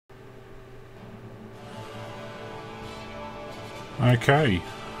Okay,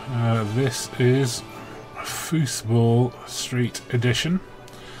 this is Foosball Street Edition.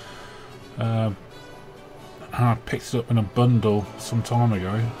 I picked it up in a bundle some time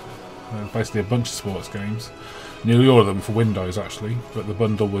ago. Basically a bunch of sports games. Nearly all of them for Windows actually, but the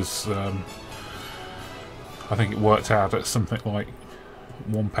bundle was, I think it worked out at something like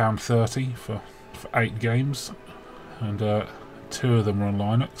 £1.30 for 8 games. And 2 of them were on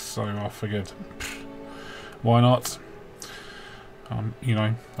Linux, so I figured, why not? You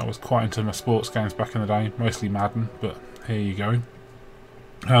know, I was quite into my sports games back in the day, mostly Madden, but here you go.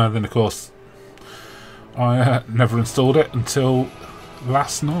 Then of course, I never installed it until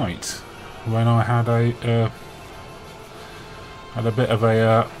last night, when I had a bit of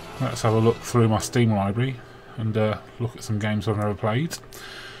a let's have a look through my Steam library and look at some games I've never played.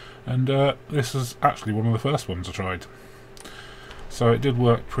 And this was actually one of the first ones I tried, so it did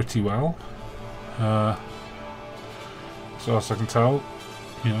work pretty well. So as I can tell,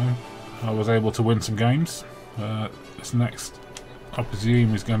 you know, I was able to win some games. This next, I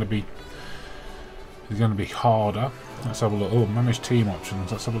presume, is going to be harder. Let's have a look. Oh, manage team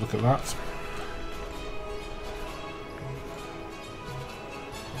options. Let's have a look at that.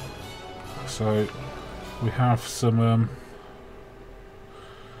 So we have some.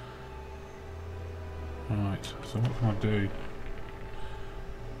 Right. So what can I do?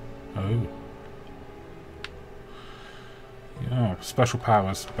 Oh. Yeah, special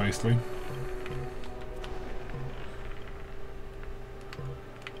powers, basically.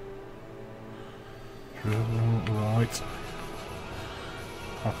 Right.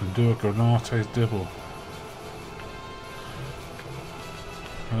 I can do a Granate's Dibble.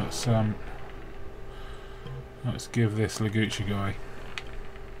 Let's give this Lagucci guy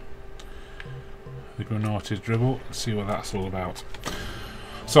the Granate's Dribble and see what that's all about.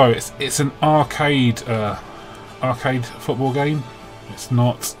 So it's an arcade football game. It's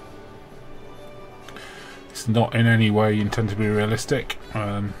not in any way intended to be realistic.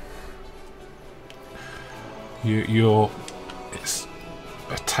 It's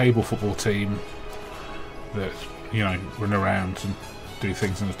a table football team that, you know, run around and do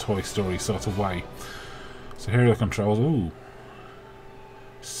things in a Toy Story sort of way. So here are the controls. Ooh,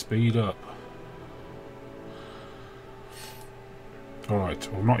 speed up. Alright,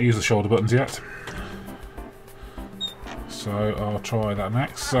 we'll not use the shoulder buttons yet, so I'll try that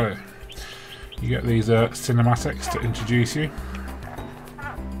next. So you get these cinematics to introduce you,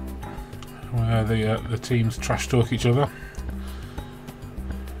 where the teams trash talk each other.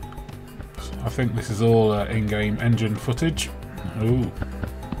 I think this is all in-game engine footage. Ooh,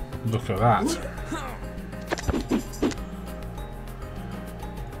 look at that.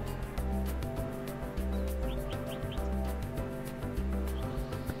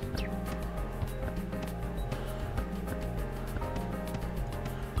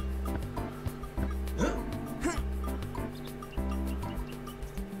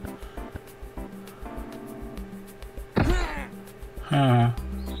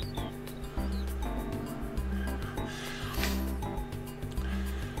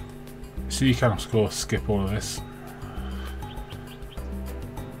 So you can, of course, skip all of this.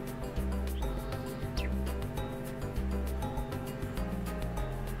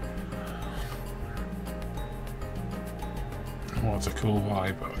 Oh, it's a cool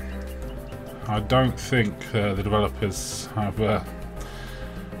vibe. I don't think the developers have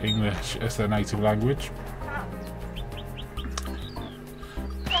English as their native language.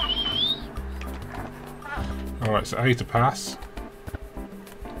 Alright, so A to pass.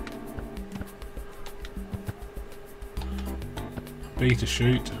 B to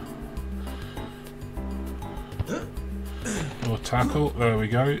shoot. Or tackle, there we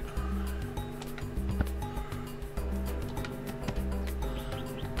go.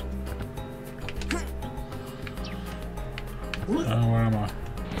 Where am I?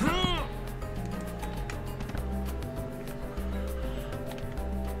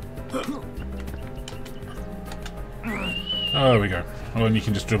 Oh, there we go. Oh, and you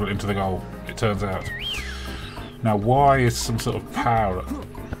can just dribble it into the goal, it turns out. Now, why is some sort of power up?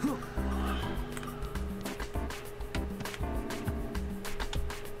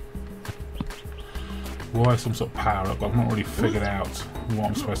 Why some sort of power up? I've not really figured out what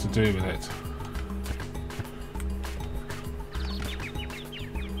I'm supposed to do with it.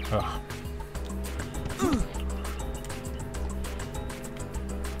 Ugh.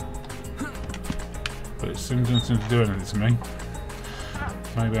 But it seems to do anything to me.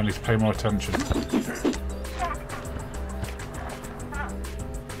 Maybe I need to pay more attention.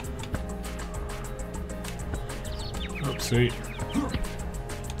 Oopsie.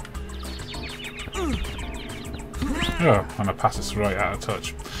 Oh, and I pass it straight out of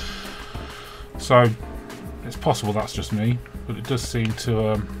touch. So it's possible that's just me, but it does seem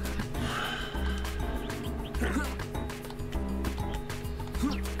to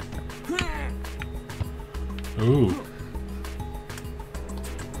ooh.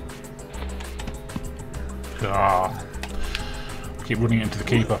 Ah. Keep running into the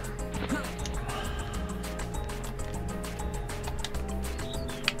keeper.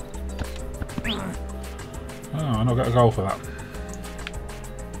 Oh, and I'll get a goal for that.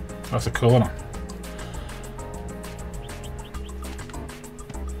 That's a corner.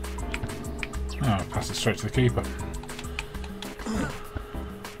 Oh, pass it straight to the keeper.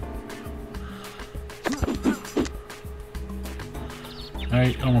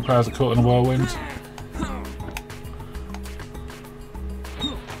 Hey, all my players are caught in a whirlwind.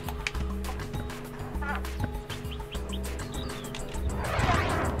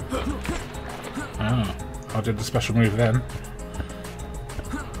 Ah, I did the special move then.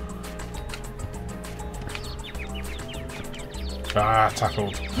 Ah,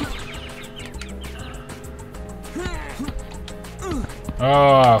 tackled.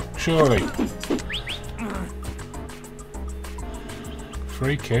 Oh, surely.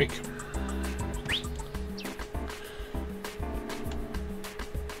 Free kick.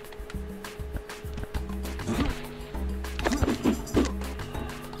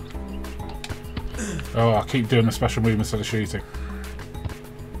 Oh, I keep doing the special move instead of shooting.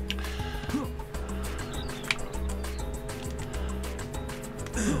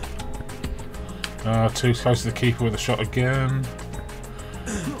 Too close to the keeper with a shot again.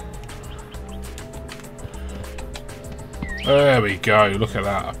 There we go, look at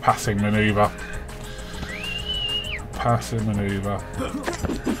that, a passing manoeuvre. Passing manoeuvre.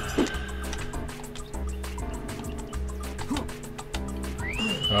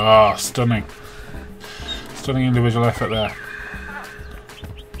 Ah, stunning. Stunning individual effort there.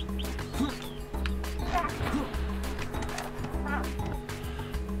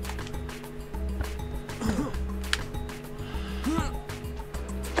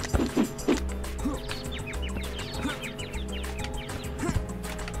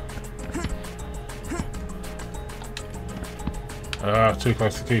 Too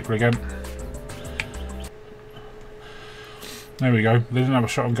close to the keeper again. There we go. They didn't have a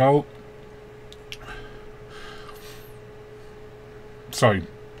shot on goal. So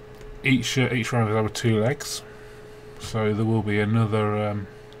each round is over 2 legs. So there will be another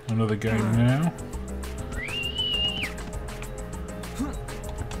game now.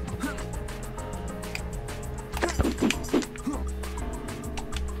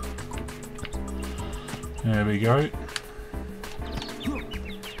 There we go.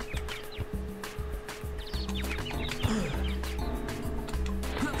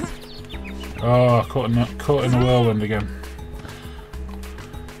 Oh, caught in the whirlwind again.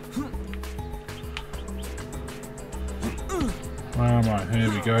 Where am I? Here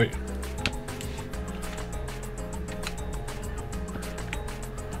we go.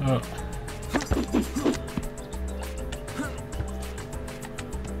 Oh.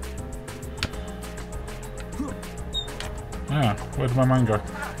 Ah, where did my man go?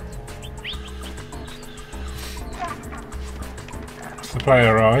 It's the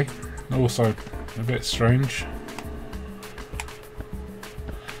player eye. Also a bit strange,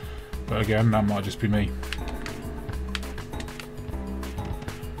 but again that might just be me.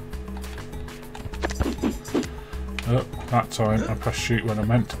 Oh, that time I pressed shoot when I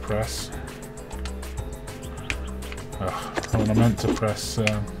meant to press. When I meant to press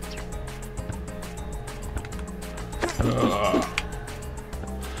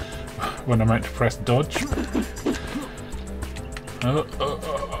when I meant to press dodge.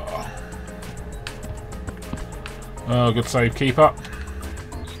 Oh, good save, keeper.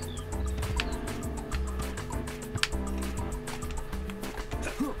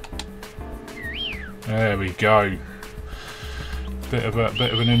 There we go. Bit of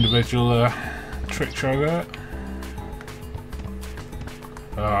an individual trick show there.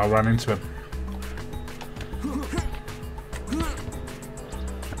 Oh, I ran into him.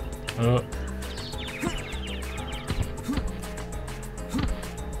 Oh.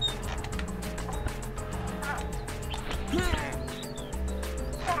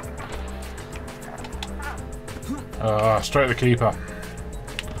 Straight at the keeper.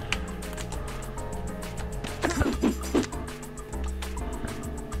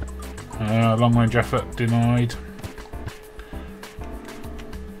 Long range effort denied.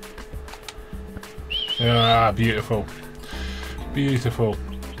 Ah, beautiful. Beautiful.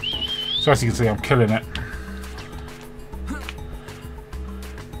 So as you can see, I'm killing it.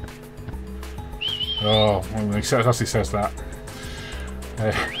 Oh, well, it actually says that.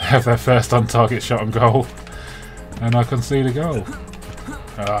 They have their first on-target shot on goal. And I concede a goal.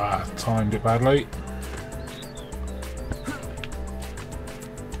 Ah, timed it badly.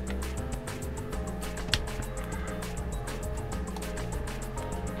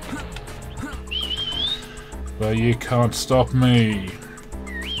 But you can't stop me.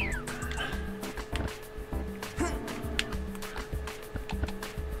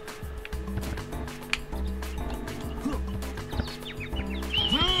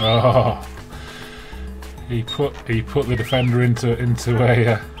 Oh, he put the defender into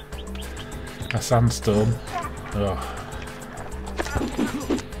a sandstorm. Oh.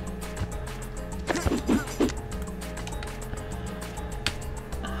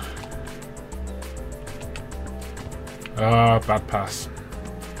 Ah, bad pass.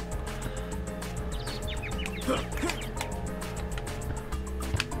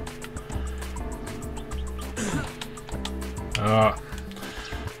 Ah,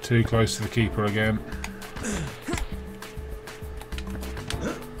 too close to the keeper again.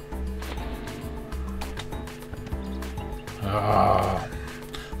 Ah,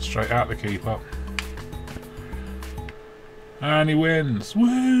 straight out the keeper. And he wins.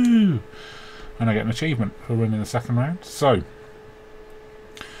 Woo! And I get an achievement for winning the second round. So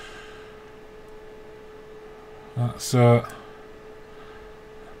that's I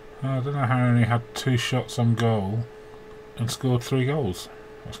don't know how I only had 2 shots on goal and scored 3 goals.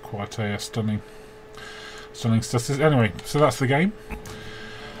 That's quite a stunning statistic. Anyway, so that's the game.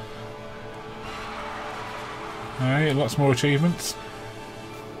 Alright, lots more achievements.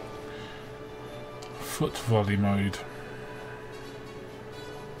 Foot volley mode.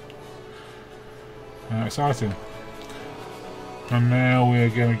 How exciting. And now we're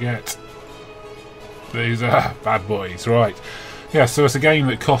going to get these bad boys. Right. Yeah, so it's a game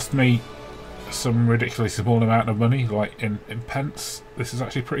that cost me some ridiculously small amount of money, like in pence. This is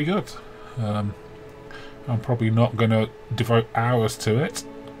actually pretty good. I'm probably not going to devote hours to it,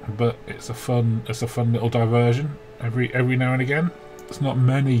 but it's a fun little diversion every now and again. There's not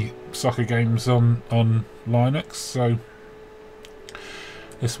many soccer games on Linux, so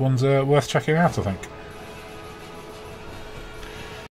this one's worth checking out, I think.